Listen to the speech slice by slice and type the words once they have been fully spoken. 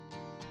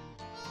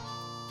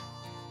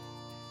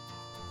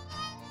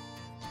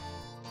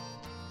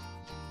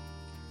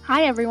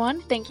Hi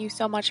everyone, thank you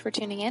so much for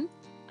tuning in.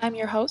 I'm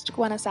your host,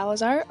 Gwenna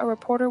Salazar, a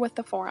reporter with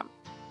The Forum.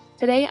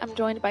 Today I'm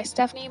joined by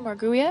Stephany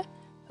Murguia,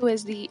 who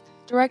is the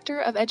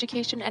Director of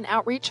Education and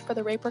Outreach for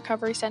the Rape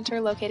Recovery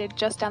Center located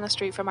just down the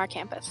street from our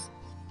campus.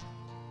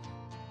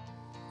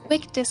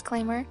 Quick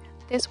disclaimer,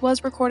 this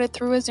was recorded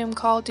through a Zoom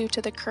call due to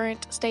the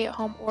current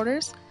stay-at-home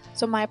orders,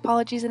 so my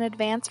apologies in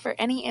advance for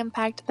any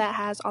impact that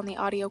has on the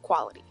audio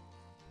quality.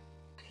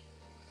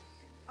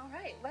 All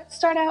right, let's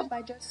start out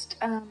by just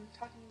talking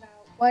about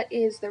what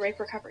is the Rape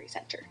Recovery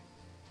Center?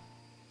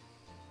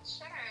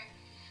 Sure.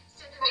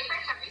 So the Rape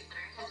Recovery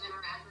Center has been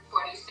around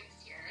for 46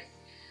 years.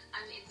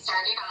 It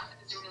started off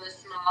as a really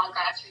small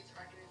grassroots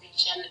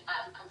organization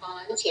of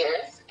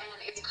volunteers,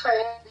 and it's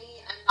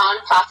currently a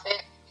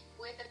nonprofit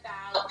with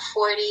about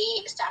 40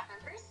 staff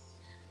members.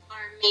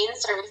 Our main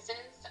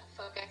services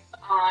focus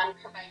on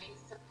providing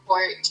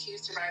support to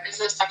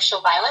survivors of sexual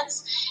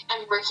violence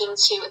and working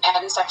to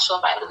end sexual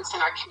violence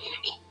in our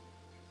community.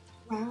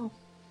 Wow.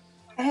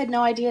 I had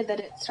no idea that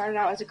it started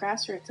out as a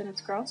grassroots and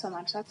it's grown so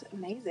much. That's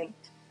amazing.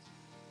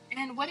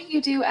 And what do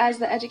you do as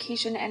the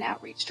Education and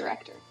Outreach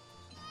Director?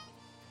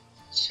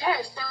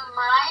 Sure. So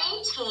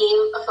my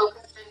team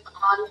focuses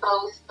on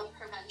both the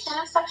prevention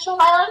of sexual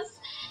violence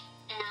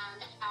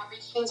and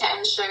outreaching to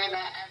ensure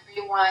that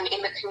everyone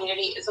in the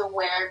community is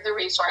aware of the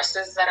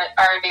resources that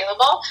are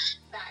available.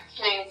 That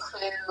can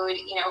include,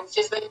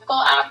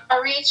 physical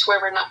outreach,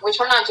 which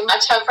we're not doing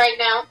much of right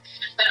now,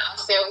 but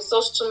also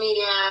social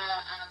media,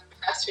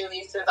 press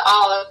releases,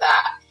 all of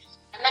that.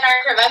 And then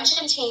our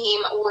prevention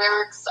team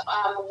works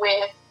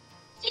with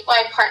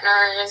statewide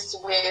partners,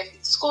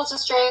 with school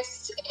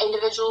districts,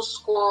 individual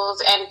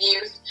schools, and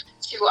youth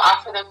to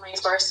offer them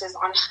resources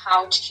on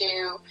how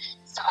to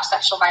stop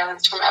sexual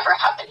violence from ever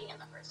happening in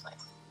the first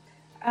place.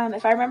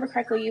 If I remember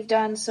correctly, you've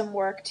done some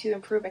work to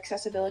improve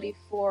accessibility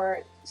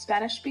for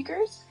Spanish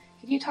speakers.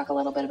 Could you talk a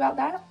little bit about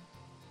that?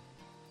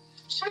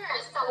 Sure.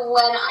 So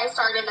when I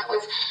started, that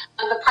was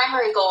the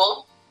primary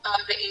goal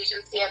of the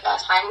agency at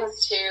that time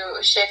was to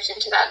shift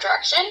into that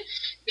direction,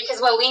 because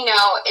what we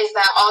know is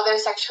that although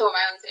sexual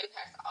violence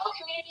impacts all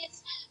communities,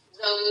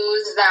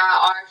 those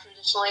that are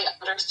traditionally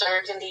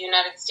underserved in the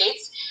United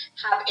States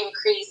have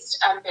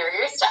increased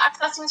barriers to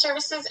accessing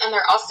services, and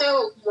they're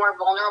also more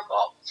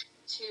vulnerable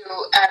to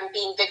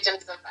being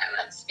victims of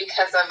violence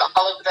because of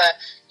all of the,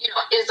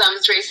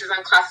 isms, racism,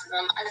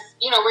 classism. As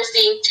we're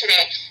seeing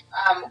today,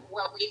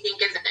 what we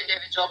think is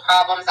individual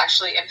problems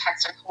actually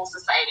impacts our whole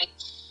society.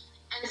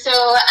 And so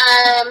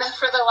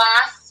for the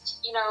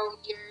last,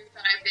 years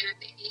that I've been at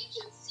the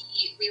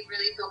agency, we've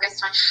really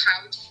focused on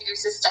how to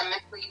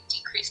systemically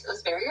decrease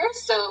those barriers.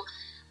 So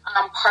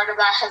part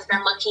of that has been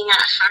looking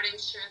at how to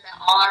ensure that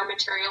all our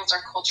materials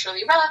are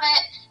culturally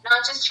relevant, not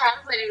just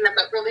translating them,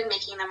 but really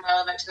making them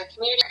relevant to the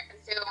community.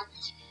 And so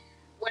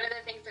one of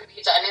the things that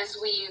we've done is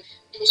we've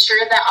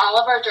ensured that all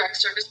of our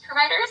direct service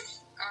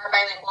providers are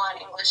bilingual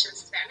in English and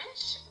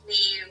Spanish.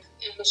 We've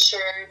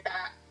ensured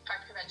that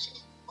our prevention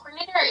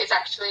coordinator is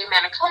actually a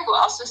man of color who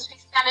also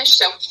speaks Spanish,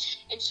 so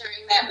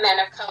ensuring that men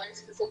of color,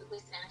 specifically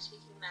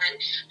Spanish-speaking men,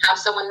 have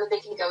someone that they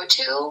can go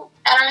to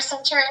at our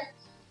center.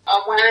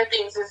 One of the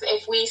things is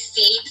if we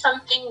see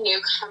something new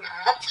come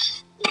up,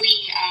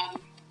 we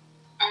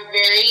are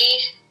very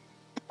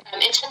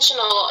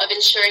intentional of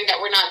ensuring that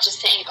we're not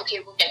just saying, okay,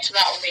 we'll get to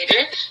that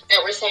later, that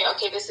we're saying,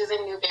 okay, this is a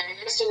new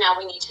barrier, so now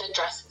we need to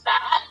address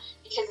that,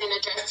 because in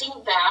addressing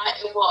that,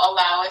 it will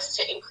allow us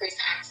to increase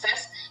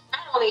access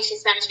not only to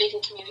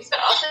Spanish-speaking communities, but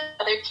also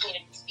other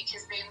communities,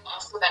 because they will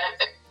also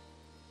benefit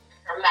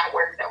from that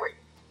work that we're doing.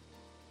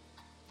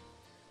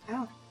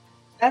 Wow,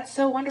 that's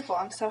so wonderful.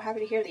 I'm so happy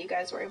to hear that you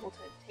guys were able to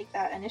take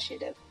that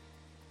initiative.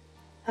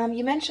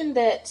 You mentioned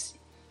that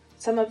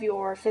some of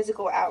your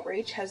physical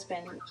outreach has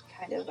been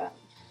kind of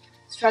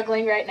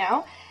struggling right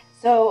now.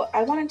 So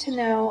I wanted to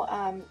know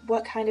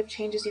what kind of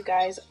changes you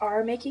guys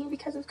are making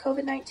because of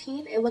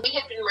COVID-19. We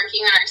have been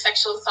working on our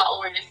Sexual Assault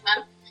Awareness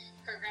Month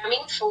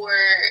programming for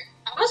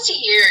almost a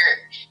year,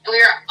 and we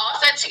were all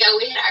set to go.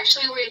 We had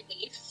actually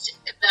released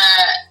the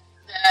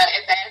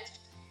event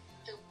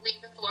the week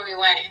before we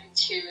went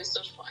into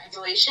social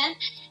isolation,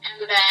 and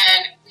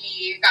then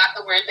we got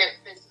the word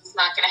that this was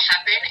not going to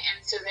happen,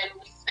 and so then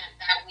we spent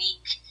that week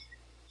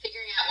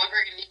figuring out what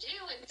we're going to do.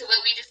 And so what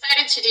we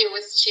decided to do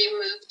was to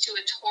move to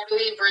a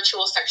totally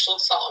virtual Sexual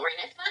Assault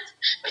Awareness Month,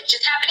 which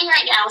is happening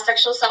right now.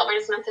 Sexual Assault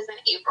Awareness Month is in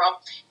April,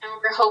 and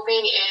what we're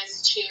hoping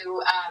is to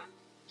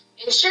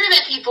ensure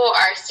that people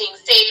are staying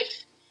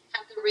safe,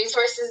 have the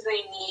resources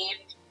they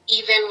need,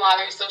 even while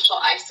they're social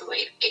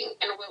isolating.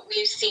 And what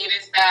we've seen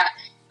is that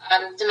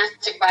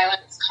domestic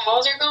violence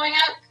calls are going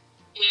up,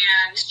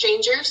 and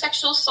stranger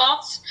sexual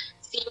assaults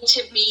seem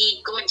to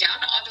be going down,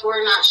 although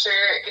we're not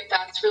sure if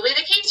that's really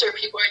the case or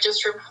people are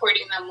just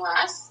reporting them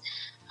less.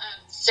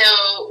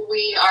 So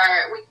we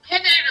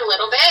pivoted a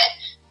little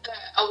bit.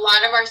 A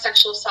lot of our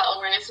Sexual Assault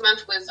Awareness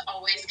Month was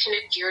always kind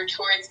of geared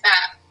towards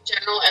that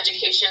general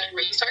education and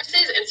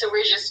resources, and so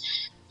we're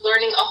just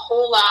learning a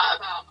whole lot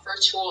about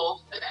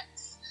virtual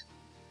events.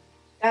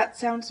 That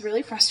sounds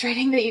really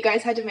frustrating that you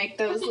guys had to make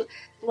those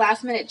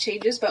last-minute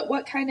changes, but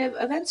what kind of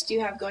events do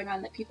you have going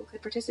on that people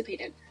could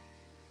participate in?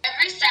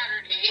 Every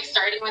Saturday,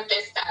 starting with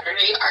this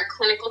Saturday, our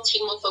clinical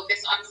team will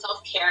focus on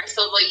self-care.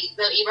 So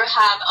they'll either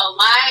have a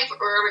live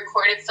or a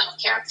recorded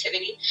self-care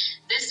activity.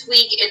 This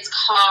week, it's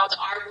called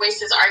Our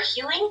Voices Are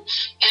Healing,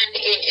 and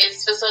it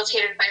is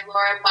facilitated by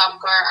Laura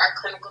Bobgar, our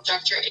clinical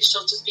director.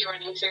 She'll just be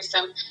running through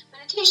some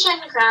meditation,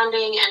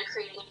 grounding, and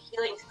creating a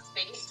healing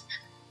space.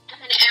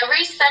 And then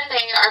every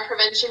Sunday, our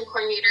prevention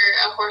coordinator,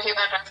 Jorge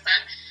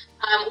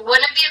Barraza,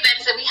 one of the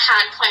events that we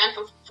had planned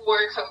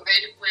before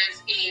COVID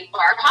was a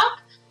bar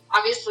hop.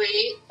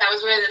 Obviously, that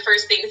was one of the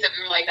first things that we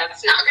were like,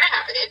 that's not going to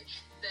happen.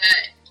 The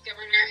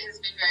governor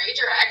has been very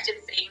direct in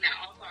saying that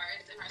all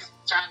bars and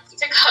restaurants need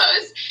to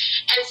close.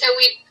 And so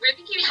we're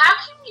thinking, how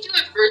can we do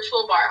a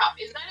virtual bar hop?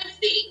 Is that a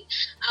thing?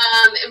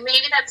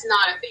 Maybe that's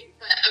not a thing,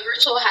 but a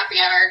virtual happy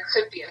hour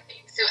could be a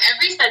thing. So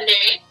every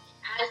Sunday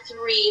at 3,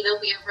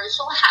 there'll be a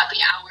virtual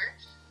happy hour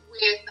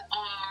with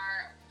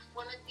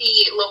one of the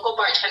local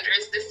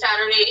bartenders. This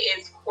Saturday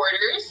is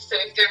Quarters. So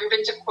if you've ever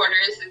been to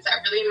Quarters, it's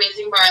that really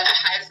amazing bar that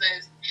has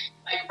those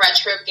like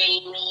retro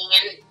gaming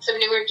and some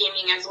newer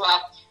gaming as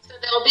well. So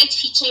they'll be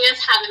teaching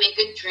us how to make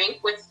a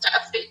drink with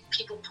stuff that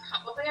people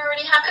probably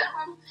already have at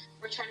home.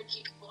 We're trying to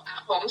keep people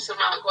at home, so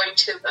not going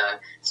to the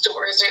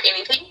stores or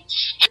anything.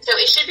 And so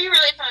it should be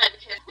really fun.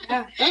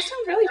 Yeah, that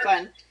sounds really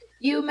fun.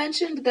 You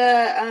mentioned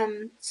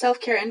the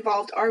self-care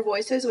involved Our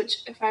Voices,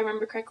 which, if I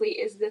remember correctly,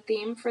 is the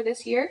theme for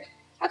this year.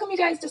 How come you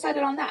guys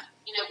decided on that?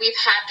 We've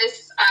had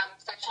this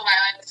sexual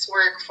violence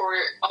work for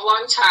a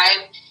long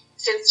time.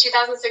 Since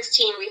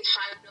 2016, we've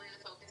had really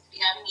the focus be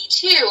on Me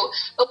Too.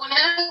 But one of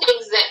the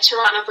things that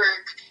Tarana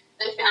Burke,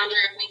 the founder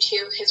of Me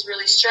Too, has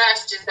really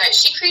stressed is that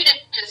she created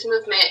this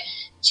movement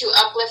to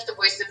uplift the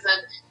voices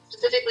of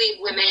specifically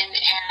women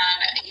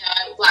and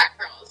young Black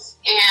girls.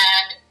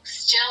 And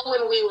still,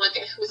 when we look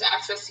at who's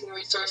accessing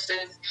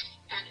resources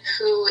and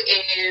who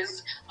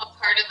is a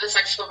part of the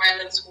sexual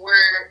violence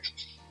work,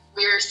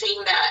 we're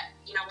seeing that,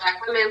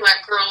 Black women,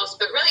 Black girls,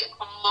 but really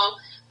all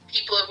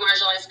people of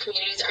marginalized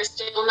communities are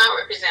still not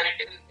represented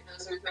in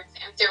those movements.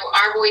 And so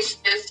Our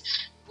Voices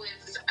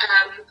was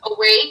a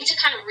way to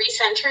kind of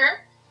recenter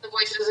the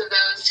voices of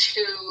those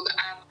who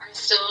are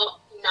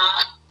still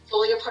not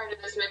fully a part of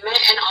this movement,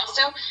 and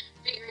also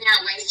figuring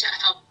out ways to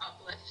help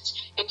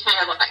uplift and kind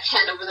of like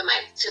hand over the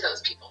mic to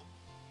those people.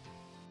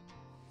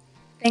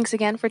 Thanks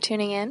again for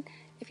tuning in.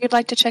 If you'd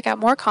like to check out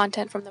more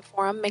content from the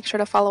forum, make sure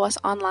to follow us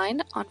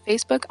online on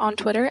Facebook, on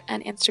Twitter,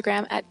 and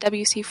Instagram at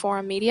WC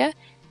Forum Media,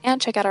 and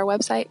check out our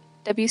website,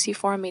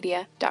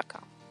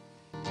 wcforummedia.com.